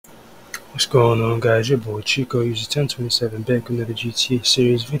What's going on, guys? Your boy Chico uses 1027 back with another GTA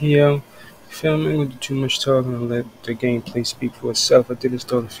series video. Filming with too much talking and let the gameplay speak for itself. I did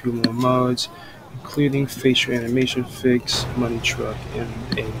install a few more mods, including facial animation fix, money truck,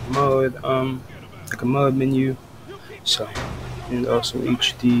 and a mod, like a mod menu. So, and also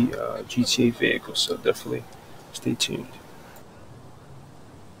HD GTA vehicle. So definitely stay tuned.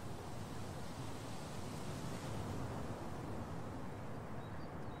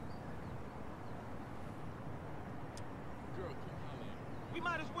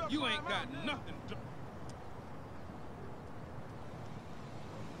 You ain't got nothing to...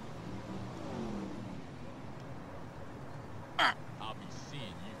 I'll be seeing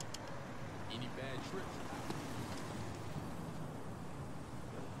you. Any bad trips?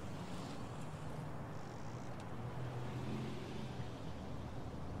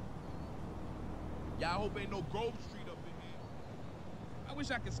 Y'all hope ain't no Grove Street up in here. I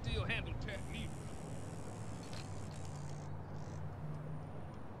wish I could still handle technique.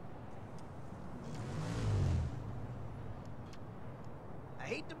 I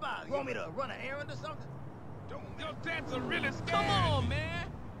hate to bother you. Want me to run an errand or something? Don't your dads are really scared. Come on, man.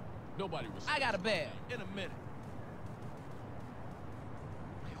 Nobody was. I got a bag. In a minute.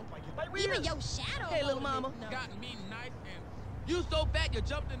 I hope I get Even your shadow. Hey, little mama. Got me nice and you so fat you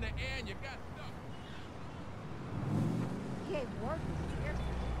jumped in the air and you got stuck. He ain't working.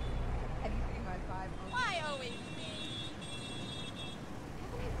 Have you seen my 5? Why always me?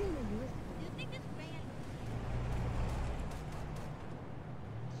 Haven't I seen the newest? Do you think this band?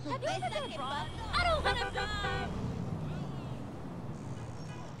 Have you ever been abroad? I don't want to drive.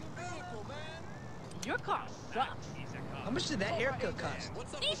 Your car sucks. How much did that haircut cost?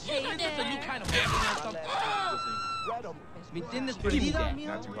 Hey, is this a new kind of weapon or something? ¿Me entiendes, Give me perdida? that.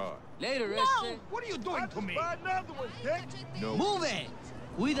 Not too hard. Later, What are you doing to me? Another one, Dick. No. Move it!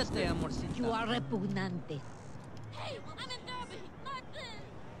 Cuídate, amorcito. You are repugnante. Hey, I'm in Derby, not this.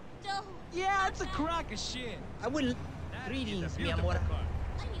 Joe, Yeah, it's a crock of shit. I wouldn't. Greetings, mi amor.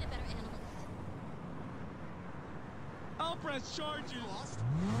 I need a better analyst. I'll press charges.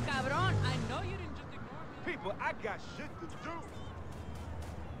 Cabron, I know you didn't just ignore me. People, I got shit to do.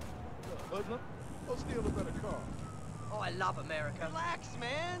 Hoodlum, go steal a better car. Oh, I love America. Relax,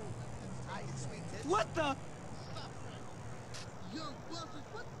 man. What the? Young buzzers,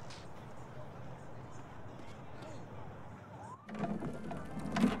 what?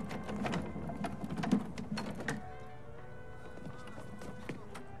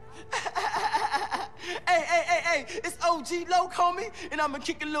 Hey, it's OG Loc, homie, and I'ma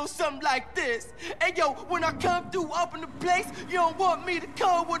kick a little something like this. Hey, yo, when I come through up in the place, you don't want me to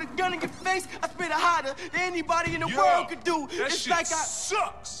come with a gun in your face. I spit it hotter than anybody in the world could do. That It's shit like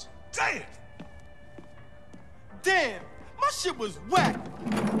sucks. Damn. Damn, my shit was whack.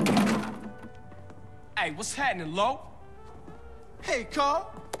 Hey, what's happening, Lo? Hey,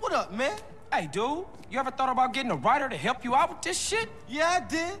 Carl, what up, man? Hey, dude, you ever thought about getting a writer to help you out with this shit? Yeah, I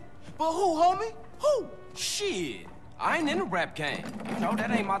did. But who, homie? Who? Shit, I ain't in the rap game. You know,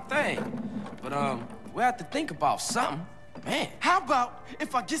 that ain't my thing. But, we have to think about something. Man. How about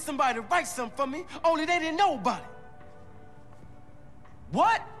if I get somebody to write something for me, only they didn't know about it?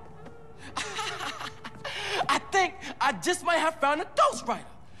 What? I think I just might have found a ghostwriter.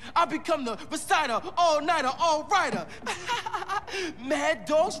 I become the reciter, all-nighter, all-writer. Mad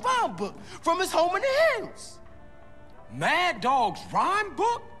Dog's rhyme book from his home in the hills. Mad Dog's rhyme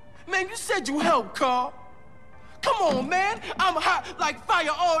book? Man, you said you helped, Carl. Come on, man. I'm hot like fire,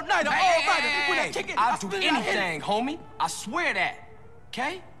 all-nighter, all-writer. When I kick it, I'll I do spit it, I hit it. anything, homie. I swear that.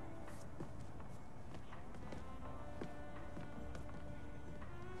 Okay?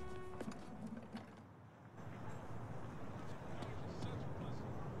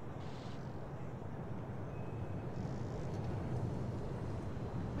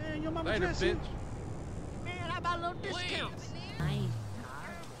 Man, your mama Later, dressed bitch. Man, how about a little discount? Nice.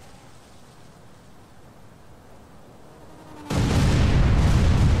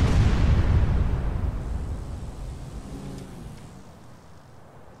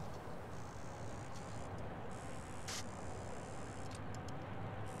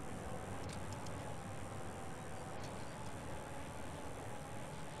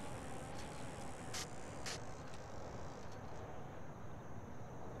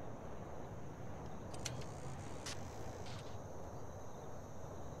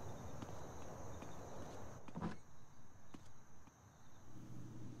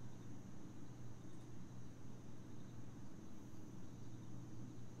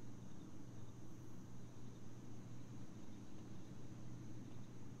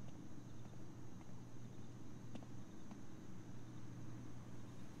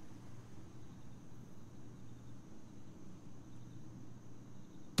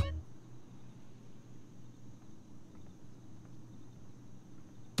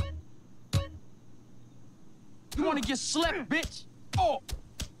 wanna get slept, bitch? Oh!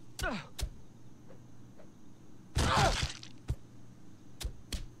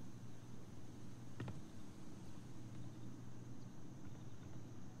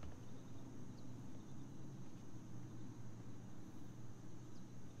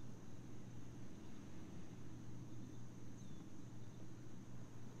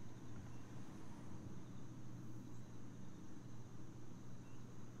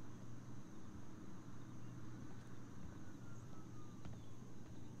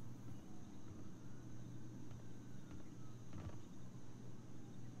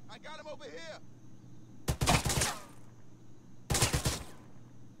 I got him over here.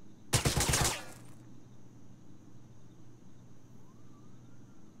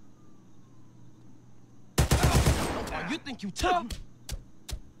 You think you tough?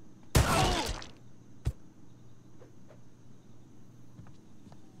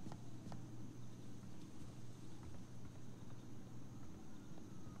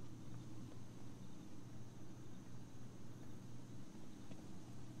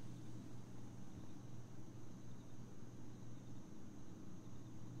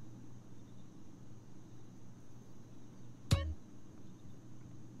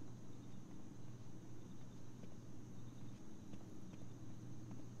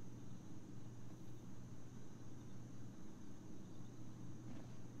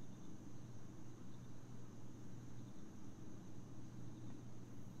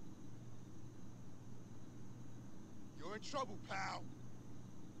 You're in trouble, pal.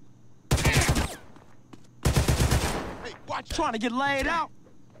 Hey, watch out. Trying to get laid out?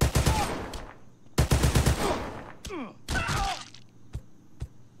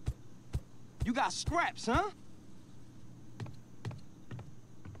 You got scraps, huh?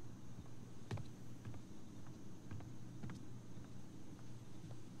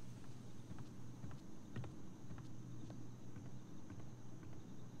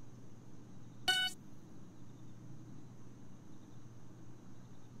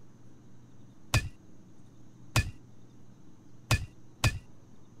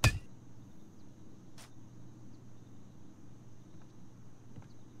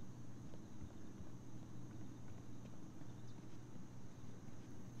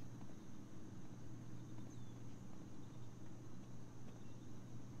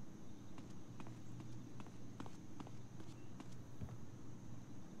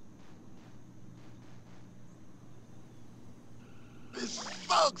 This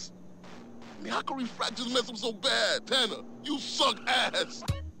sucks. I mean, how can refractors mess up so bad? Tanner, you suck ass.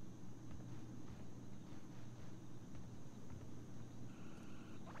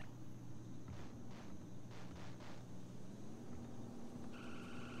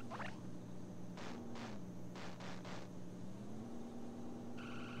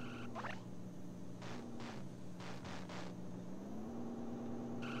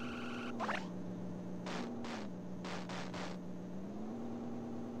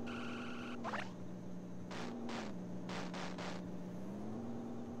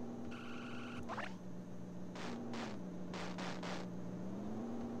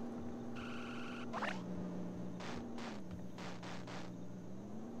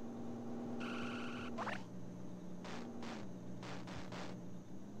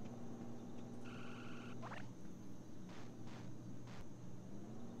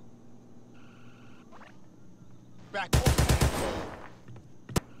 Back off.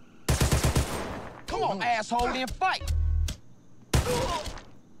 Come on, asshole, then fight!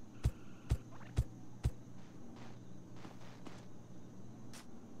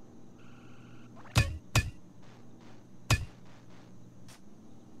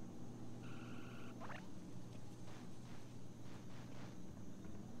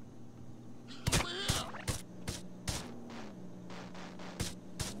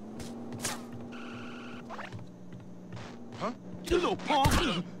 Huh? You little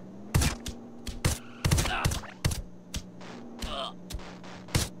punk!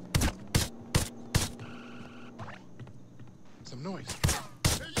 Some noise.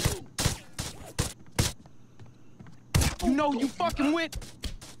 You know you fucking with?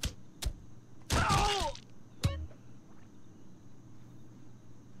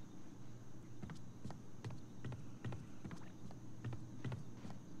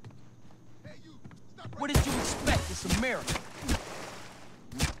 What did you expect? It's America.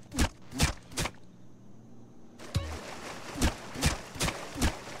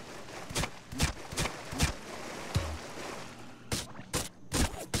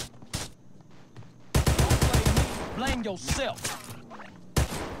 Blame yourself.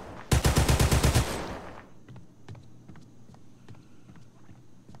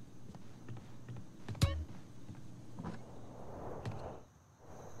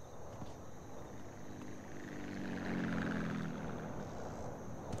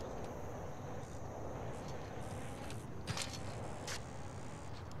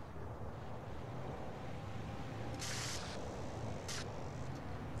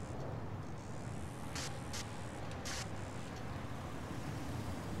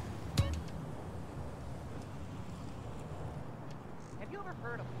 ever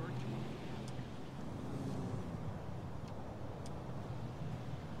heard of virtual?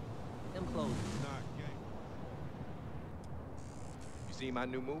 Them clothes. Not gay. You seen my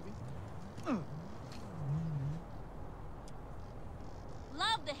new movie?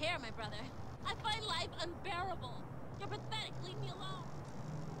 Love the hair, my brother. I find life unbearable. You're pathetic. Leave me alone.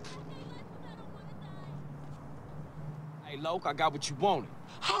 I can't live because I don't want to die. Hey, Loke, I got what you wanted.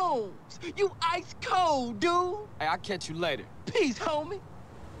 Holmes, you ice cold, dude. Hey, I'll catch you later. Peace, homie.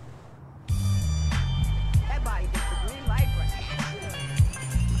 That body gets the green light for action.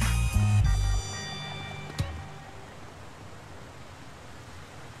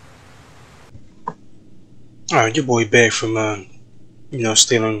 Alright, your boy back from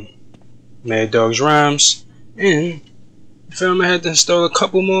stealing Mad Dog's rhymes, and I found I had to install a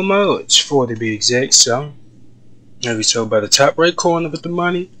couple more mods, 4 to be exact. So as we saw by the top right corner with the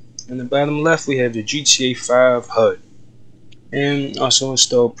money, and the bottom left we have the GTA 5 HUD, and also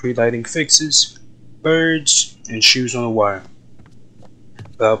installed pre-lighting fixes, birds, and shoes on the wire.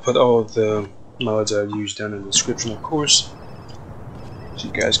 But I'll put all of the mods I've used down in the description, of course, so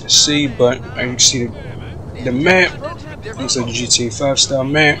you guys can see. But as you can see the map, looks like the GTA 5 style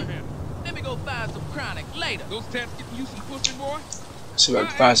map. Let me go find some chronic later. Those tats getting you some pushing, boy? See if I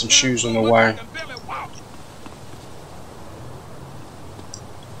can find some shoes on the wire.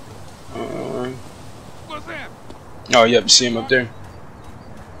 What's that? Oh, yep, you see him up there.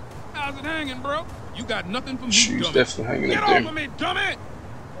 How's it hanging, bro? You got nothing from me, Shoes dummy. definitely hanging Get up off there. of me, dummy!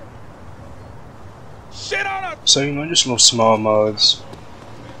 Shit on up! So, just little small mods.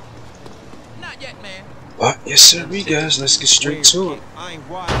 Not yet, man. But yes sir, we guys, let's get straight to it. I ain't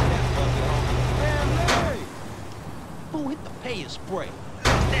riding that bucket on. Who hit the pay spray?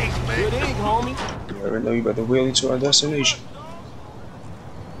 Thanks, man. Good egg, homie. You already know you about to wheelie to our destination.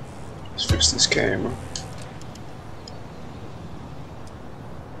 Let's fix this camera.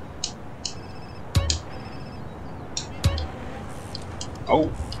 Oh.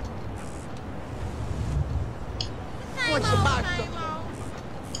 What's the box?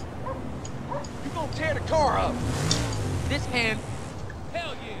 You gonna tear the car up? This hand.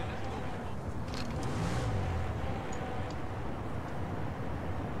 Hell yeah.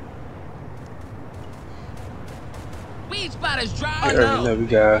 Weed spotters dry. You already know we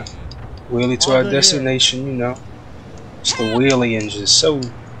got wheelie to our destination, It's the wheelie engine, so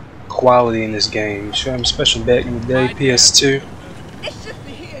quality in this game. You feel me? Especially back in the day, PS2.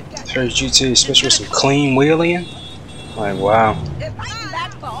 First GTA, especially with some clean wheeling. Like, wow.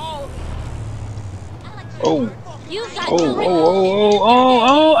 Oh.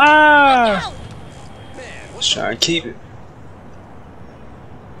 Ah! Let's try and keep it.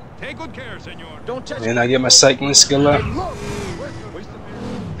 Take good care, senor. Don't touch Then I get my cycling skill up.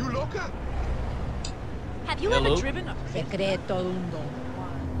 You loca? Have you ever driven a secreto?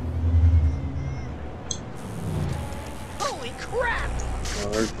 Holy crap!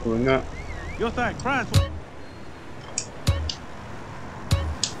 Alright, pulling up. Your thing, prize.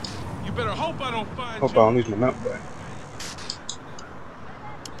 You better hope I don't find Hope I don't lose my mount back.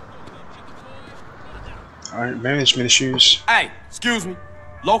 Alright, management issues. Hey, excuse me.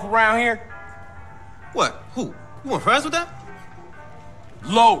 Loke around here? What? Who? You want friends with that?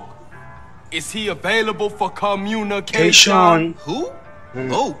 Loke. Is he available for communication? K-Sean. Who?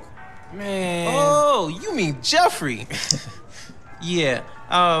 Loke. Man. Oh, you mean Jeffrey? Yeah,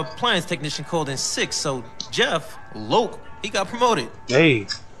 our appliance technician called in sick, so Jeff, Loke, he got promoted. Hey.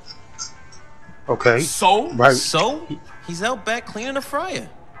 Okay. So? Right. So, he's out back cleaning the fryer.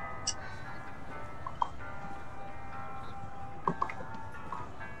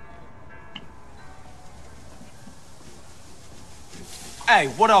 Hey,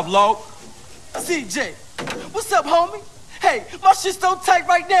 what up, Loke? CJ, what's up, homie? Hey, my shit's so tight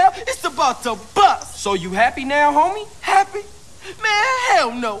right now, it's about to bust. So you happy now, homie? Happy? Man,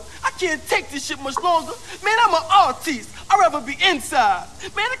 hell no. I can't take this shit much longer. Man, I'm an artist. I'd rather be inside.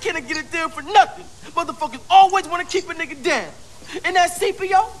 Man, I can't get it there for nothing. Motherfuckers always want to keep a nigga down. And that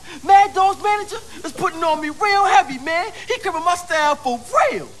CPO, Mad Dog's manager, is putting on me real heavy, man. He covering my style for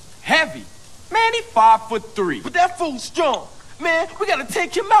real. Heavy. Man, he 5'3". But that fool's strong. Man, we gotta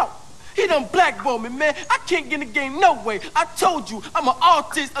take him out. He done blackballed me, man. I can't get in the game no way. I told you, I'm an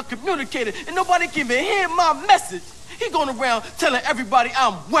artist, a communicator, and nobody can even hear my message. He going around telling everybody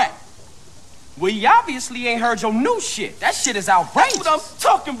I'm whack. Well, he obviously ain't heard your new shit. That shit is outrageous. That's what I'm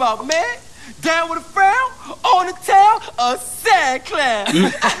talking about, man. Down with a frown, on the town, a sad clown.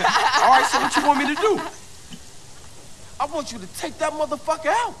 All right, so what you want me to do? I want you to take that motherfucker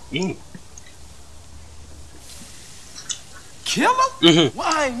out. Kill him? Well,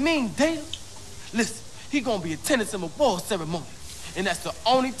 I ain't mean, Dana. Listen, he gonna be attending some award ceremony. and that's the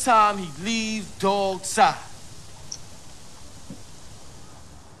only time he leaves dog side.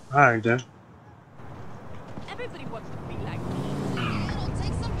 Alright then. Everybody wants to be like me.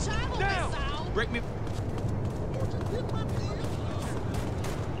 Take some child Down! out. Break me.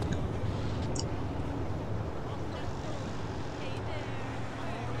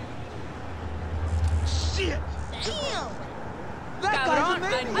 Shit! Damn. Cabron,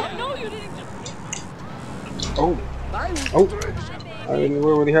 I know you didn't just... Oh. Oh. I didn't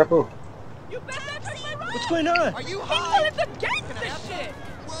know where he happened. You better not take my ride! What's going on? Are you He high? wanted to get this shit!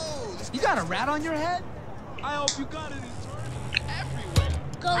 Whoa. You got a rat on your head? I hope you got it everywhere.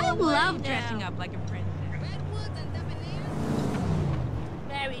 Go I away love now. dressing up like a princess. Redwoods and debonair.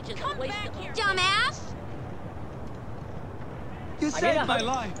 Mary just Come wasted back here. dumbass. You saved my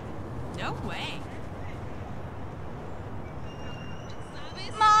life. No way.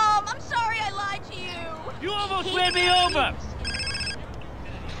 Mom, I'm sorry I lied to you. You almost ran me over.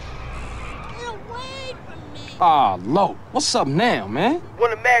 Get away from me. Ah, Lo, what's up now, man?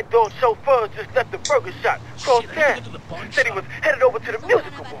 One of Mad Dog's chauffeurs just left the burger shop across town. Said he was headed over to the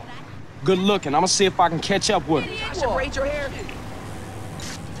musical hall. Good looking. I'ma see if I can catch up with him. I should braid your hair.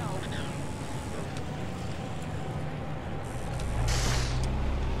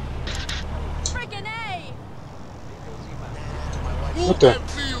 Freaking A. What the?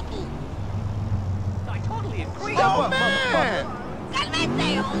 I totally agree. Oh, man!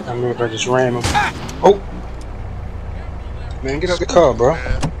 I mean, if I just ram him. Oh! Man, get out the car, bro.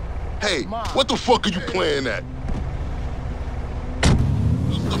 Hey, what the fuck are you playing at?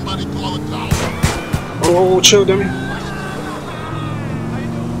 Somebody call a cop. Oh, chill, dummy. I'm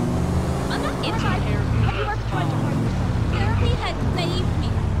not into therapy. Have you ever tried to hurt yourself? Therapy had saved me.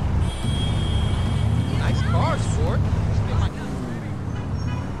 Nice car, sport.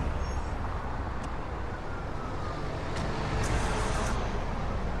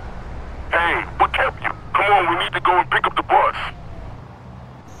 Hey, what kept you? Come on, we need to go and pick up the bus.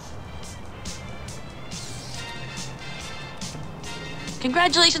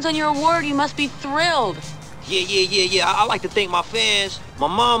 Congratulations on your award. You must be thrilled. Yeah. I like to thank my fans, my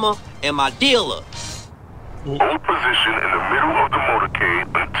mama, and my dealer. Hold position in the middle of the motorcade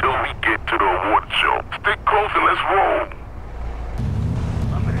until we get to the award show. Stick close and let's roll.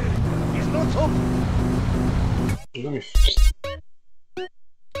 He's not talking. Let me.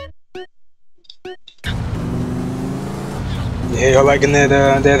 Yeah, y'all liking that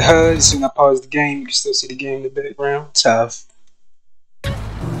that HUD? So when I pause the game, you can still see the game in the background. Tough.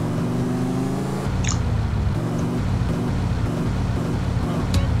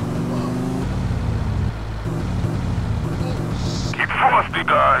 Keep frosty,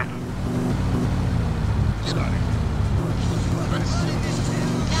 guys.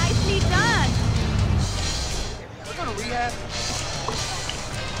 Nicely done. We're gonna rehab.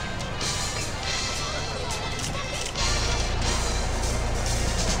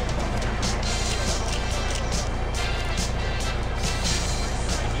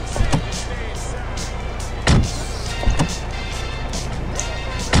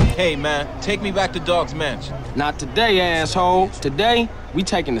 Hey, man, take me back to Dog's Mansion. Not today, asshole. Today, we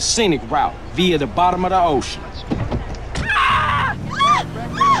taking the scenic route via the bottom of the ocean.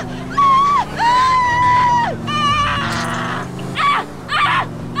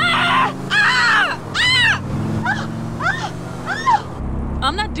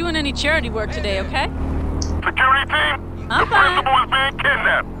 I'm not doing any charity work today, okay? Security team, I'm the fine. principal is being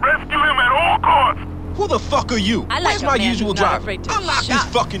kidnapped. Rescue him at all costs. Who the fuck are you? I like Where's a my man usual who's not driver? afraid to Unlock this shot.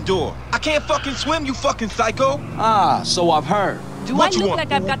 fucking door. I can't fucking swim, you fucking psycho. Ah, so I've heard. Do What I you look want?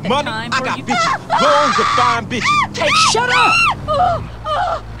 like I've got the Money? time I for got you? bitches. Loads of fine bitches. Hey, shut up!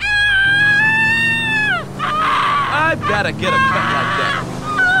 I better get a cut like that.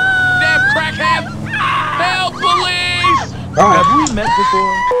 Damn crackhead! Help, police! Have we met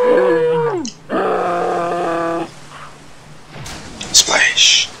before?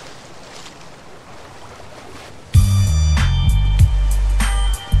 Splash.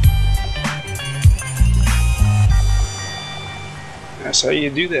 That's how you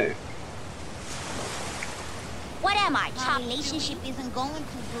do that. What am I? Our relationship isn't going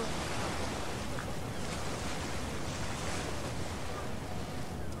too good.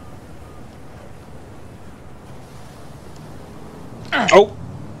 Oh.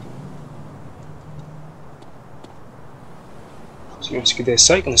 So once you get that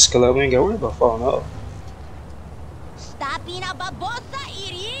cycling skill up, we ain't got to worry about falling off. Stop being a babosa,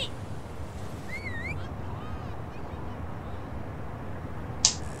 idiot!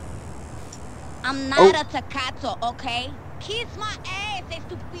 I'm not a Takato, okay? Kiss my ass,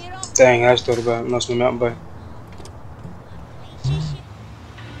 estupido! Dang, I just thought about it. Must be a mountain bike. Relationship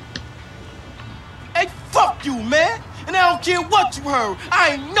don't care what you heard.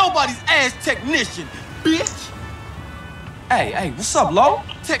 I ain't nobody's ass technician, bitch. Hey, what's up, Lo?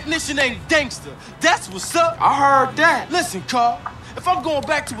 Technician ain't gangster. That's what's up. I heard that. Listen, Carl, if I'm going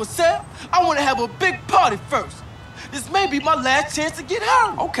back to a cell, I want to have a big party first. This may be my last chance to get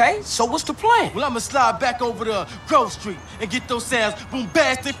hurt. Okay, so what's the plan? Well, I'ma slide back over to Grove Street and get those sounds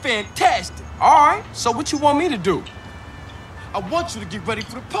bombastic, fantastic. All right, so what you want me to do? I want you to get ready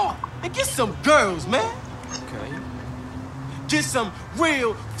for the party and get some girls, man. Okay. Get some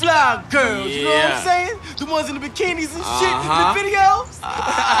real fly girls, you know what I'm saying? The ones in the bikinis and shit in the videos.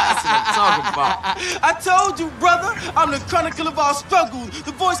 That's what I'm talking about. I told you, brother, I'm the chronicle of our struggles,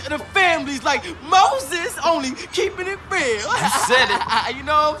 the voice of the families like Moses, only keeping it real. You said it. You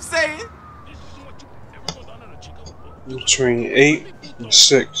know what I'm saying? Between 8 and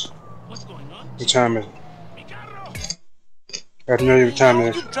 6. What time is it? I have no idea what time it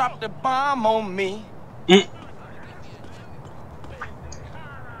is. You dropped the bomb on me.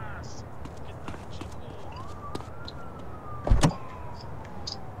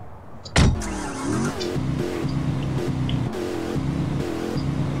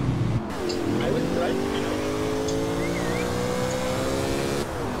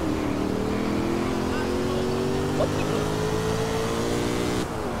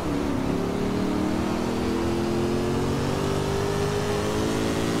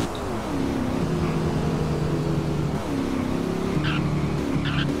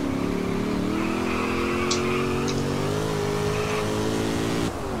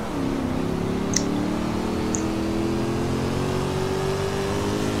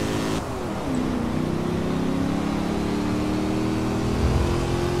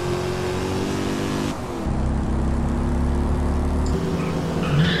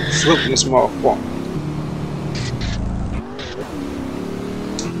 Flip this motherfucker.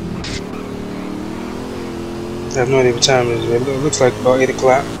 I have no idea what time it is. It looks like about 8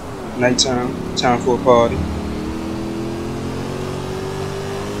 o'clock. Nighttime. Time for a party.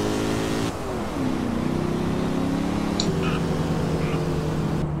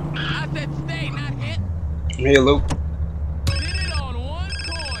 I said stay, not hit. I'm here, Luke. Did it on one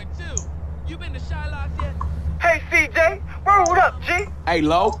coin, too. You been to Shylock's yet? Hey, CJ, roll up, G. Hey,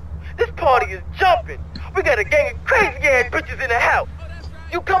 Lo. This party is jumping. We got a gang of crazy-ass bitches in the house.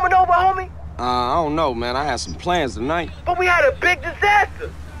 You coming over, homie? I don't know, man. I had some plans tonight. But we had a big disaster.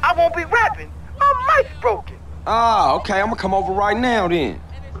 I won't be rapping. My mic's broken. Ah, okay. I'm gonna come over right now, then.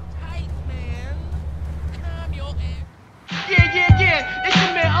 Yeah. It's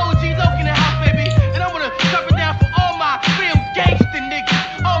your man OG Loke in the house, baby. And I wanna cover down for all my real gangster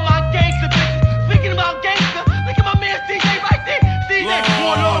niggas. All my gangster bitches. Speaking about gangster, look at my man CJ right there. CJ,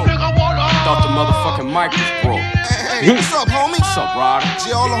 Thought the motherfucking mic was broke. Hey, what's up, homie? What's up, Rod?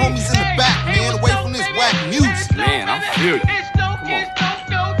 Gee, all the homies in the back, man, away from this whack music. Man, I feel you.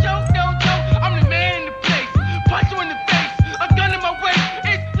 I'm the man in the place. Punch you in the face. A gun in my waist.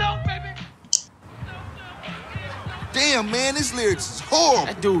 It's low, baby. Damn, man, this lyrics is horrible.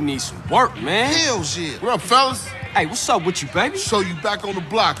 That dude needs some work, man. Hell shit. What up, fellas? Hey, what's up with you, baby? So you back on the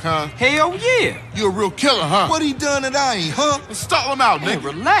block, huh? Hell yeah. You a real killer, huh? What he done that I ain't, huh? Stall him out, Hey, nigga.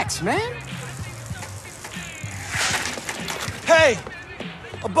 relax, man. Hey,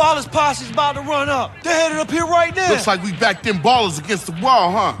 a baller's posse's about to run up. They're headed up here right now. Looks like we backed them ballers against the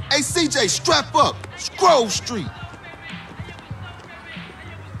wall, huh? Hey, CJ, strap up. It's Grove Street.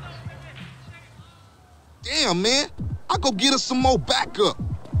 Damn, man. I go get us some more backup.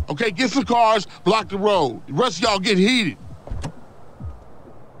 Okay, get some cars, block the road. The rest of y'all get heated.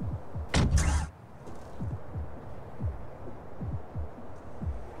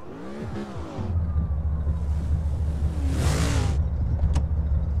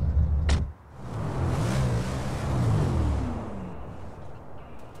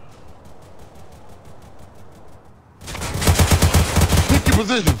 Pick your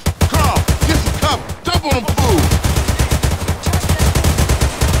positions. Carl, get some cover. Jump on them fools.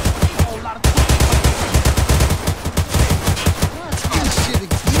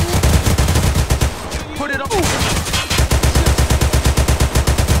 Put it on.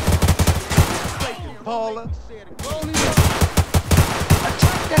 Baller.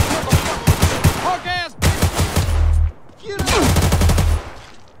 Attack that motherfucker. Hawk ass bitch. Get up.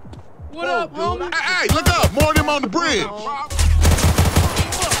 What up, homie? Hey, look up. More of them on the bridge.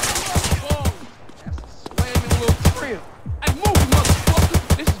 Slamming little trip. Hey, move, motherfucker.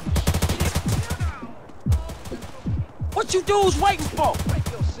 This is What you dudes waiting for? Break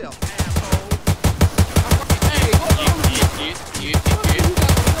yourself, asshole. Hey,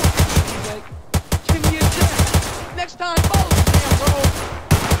 give me a chance. Next time, follow me, damn bro.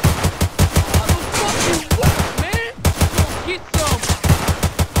 What the fuck you want, man?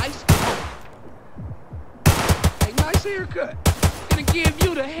 haircut. Gonna give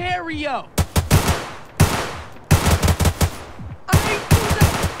you the Harry-O. I ain't do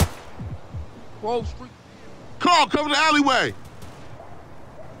that. Grove Street. Carl, cover the alleyway.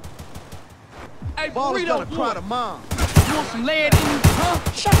 Hey, Baller's Burrito, gonna cry to mom. you want some lead in you,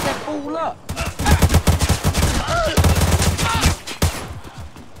 huh? Shut that fool up.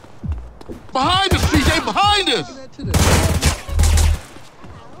 Behind us, CJ, behind us.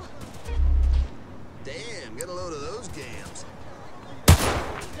 Damn, get a load of those gams.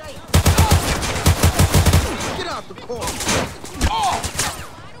 Get out the car. Oh!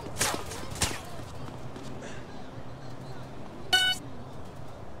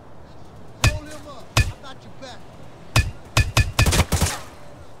 Hold him up. I got your back.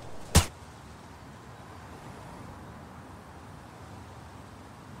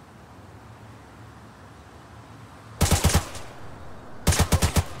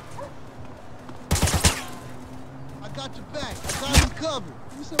 I got your back. I got him covered.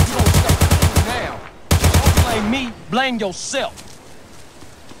 You gonna stop now. Don't blame me, blame yourself.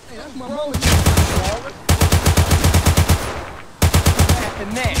 Hey, that's my brother.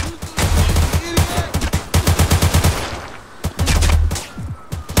 And now.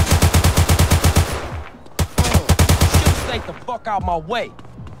 Should stay the fuck out my way.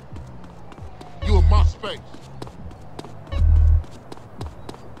 You in my space.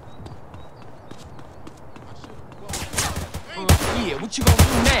 Yeah, what you gonna do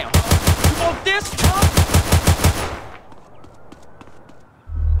now? You want this, huh?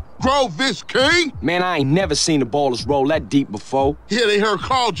 Grove this, King. Man, I ain't never seen the ballers roll that deep before. Yeah, they heard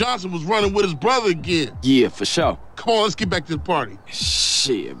Carl Johnson was running with his brother again. Yeah, for sure. Come on, let's get back to the party.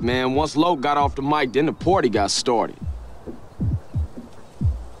 Shit, man, once Lo got off the mic, then the party got started.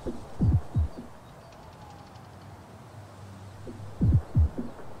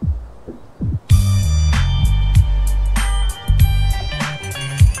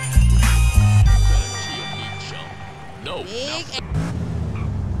 No.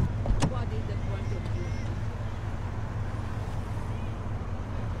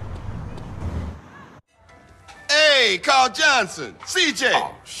 Hey, Carl Johnson, CJ.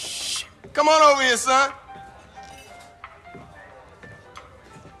 Oh, shit. Come on over here, son.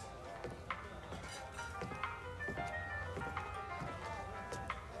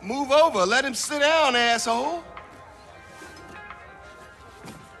 Move over, let him sit down, asshole.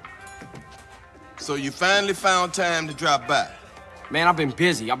 So you finally found time to drop by. Man, I've been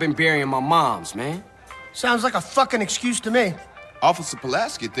busy. I've been burying my moms, man. Sounds like a fucking excuse to me. Officer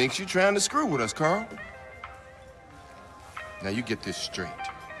Pulaski thinks you're trying to screw with us, Carl. Now you get this straight.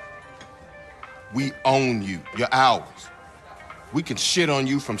 We own you. You're ours. We can shit on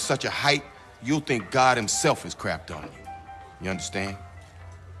you from such a height, you'll think God himself has crapped on you. You understand?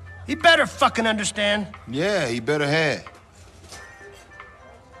 He better fucking understand. Yeah, he better have.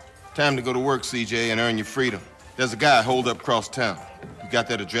 Time to go to work, CJ, and earn your freedom. There's a guy holed up across town. You got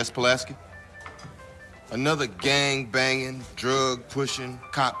that address, Pulaski? Another gang-banging, drug-pushing,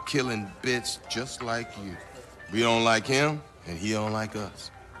 cop-killing bitch just like you. We don't like him, and he don't like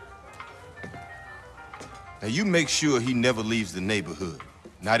us. Now, you make sure he never leaves the neighborhood,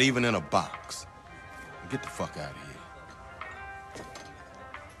 not even in a box. Get the fuck out of here.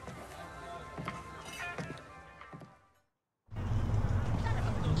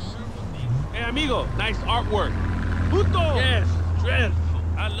 Hey, amigo, nice artwork. Puto! Yes, dreadful.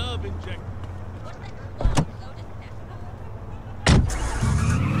 I love injecting.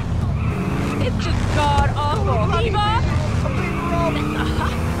 It's just god awful. Eva?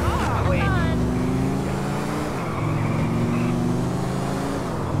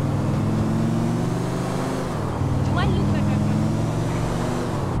 Do I look like a...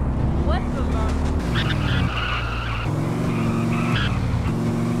 What the fuck?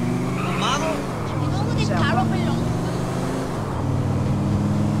 Mama? You know who this carro belongs to?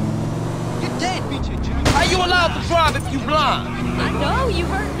 You're dead, bitch. How you allowed to drive if you blind? I know, you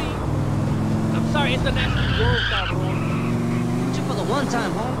hurt me. I'm sorry, it's the national world, cabrón. Just for the one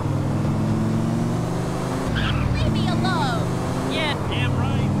time, huh? Leave me alone. Yeah. Damn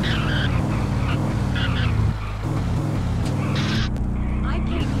right. I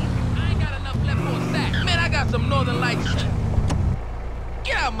came here. I ain't got enough left for a sack. Man, I got some Northern Lights.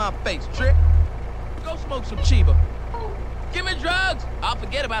 Get out of my face, Trick. Go smoke some Chiba. Give me drugs. I'll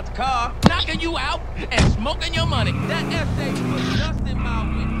forget about the car. Knocking you out and smoking your money. That essay was just in my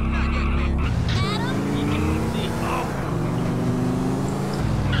way. Not yet, man.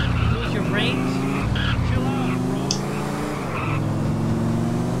 Lose your brains? Chill out, bro.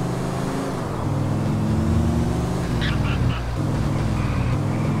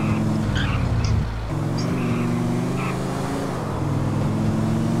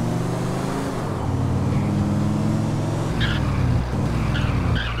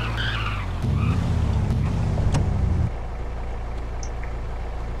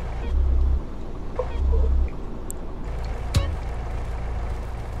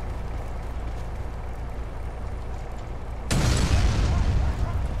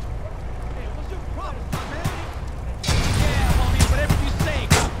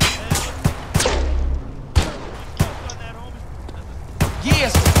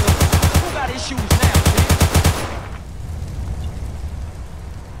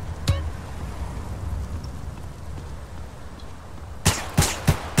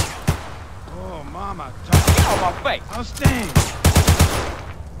 mama. Get out my face. I'll stand.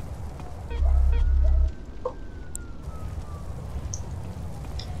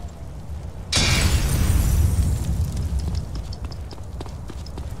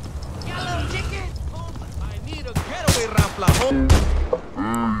 I need a getaway ramp la home.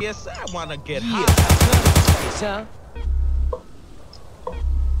 Yes, I wanna get high. Huh?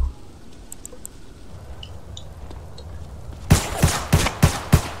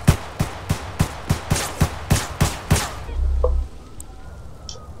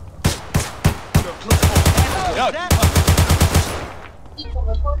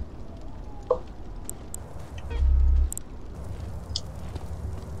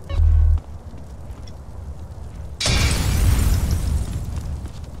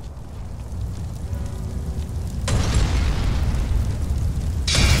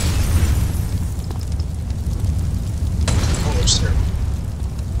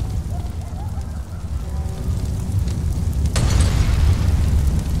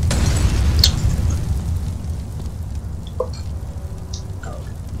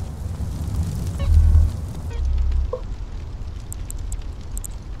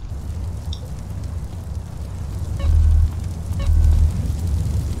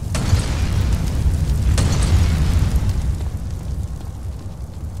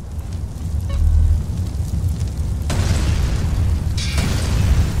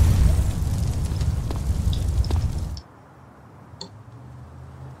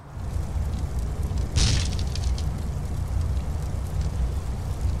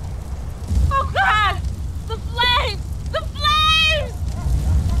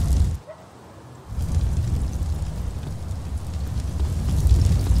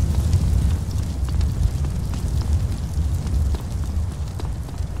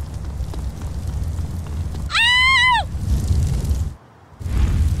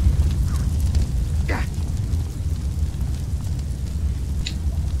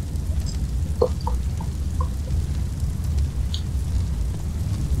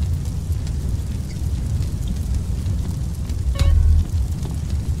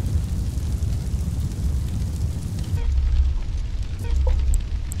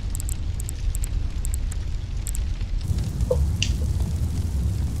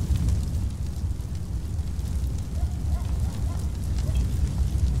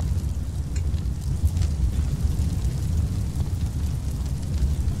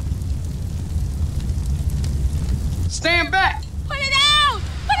 Stand back! Put it out!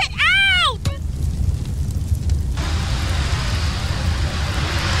 Put it out!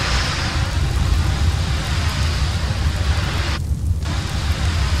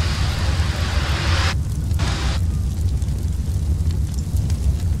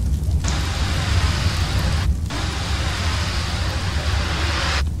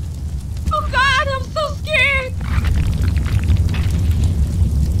 Oh God, I'm so scared!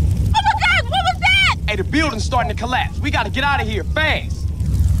 Oh my God, what was that? Hey, the building's starting to collapse. We gotta get out of here fast.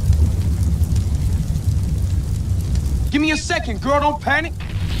 Give me a second, girl. Don't panic.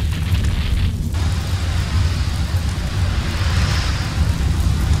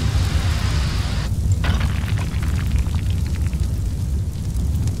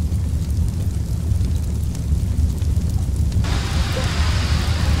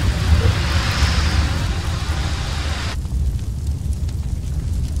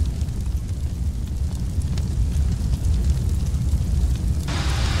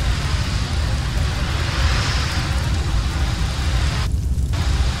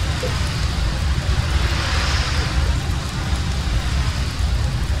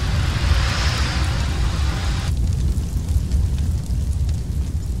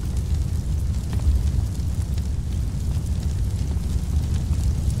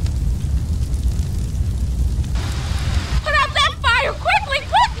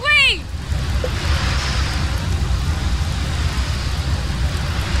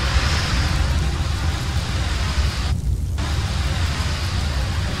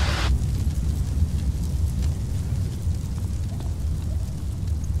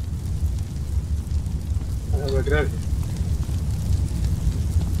 Grave.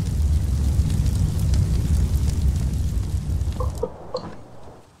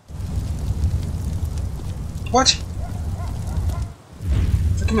 What?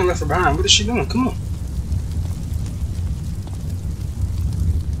 I came and left her behind. What is she doing? Come on.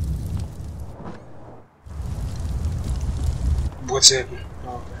 What's happening?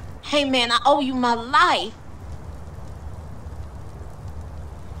 Oh, okay. Hey man, I owe you my life.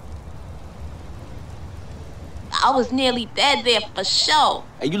 I was nearly dead there for sure.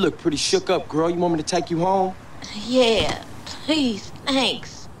 Hey, you look pretty shook up, girl. You want me to take you home? Yeah, please,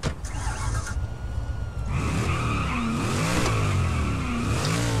 thanks.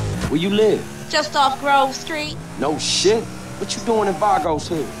 Where you live? Just off Grove Street. No shit. What you doing in Vargo's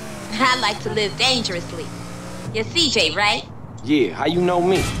hood? I like to live dangerously. You're CJ, right? Yeah, how you know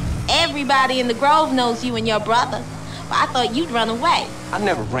me? Everybody in the Grove knows you and your brother. But I thought you'd run away. I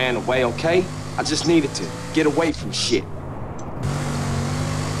never ran away, okay? I just needed to get away from shit.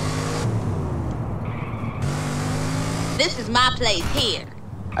 This is my place here.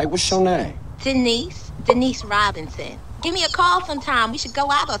 Hey, what's your name? Denise Robinson. Give me a call sometime. We should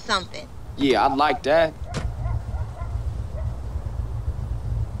go out or something. Yeah, I'd like that.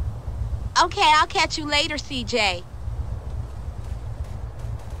 Okay, I'll catch you later, CJ.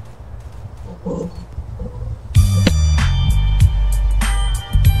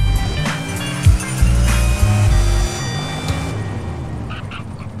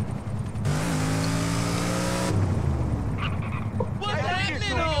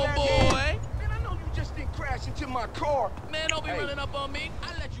 Into my car. Man, don't be running up on me.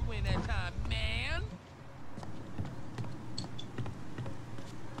 I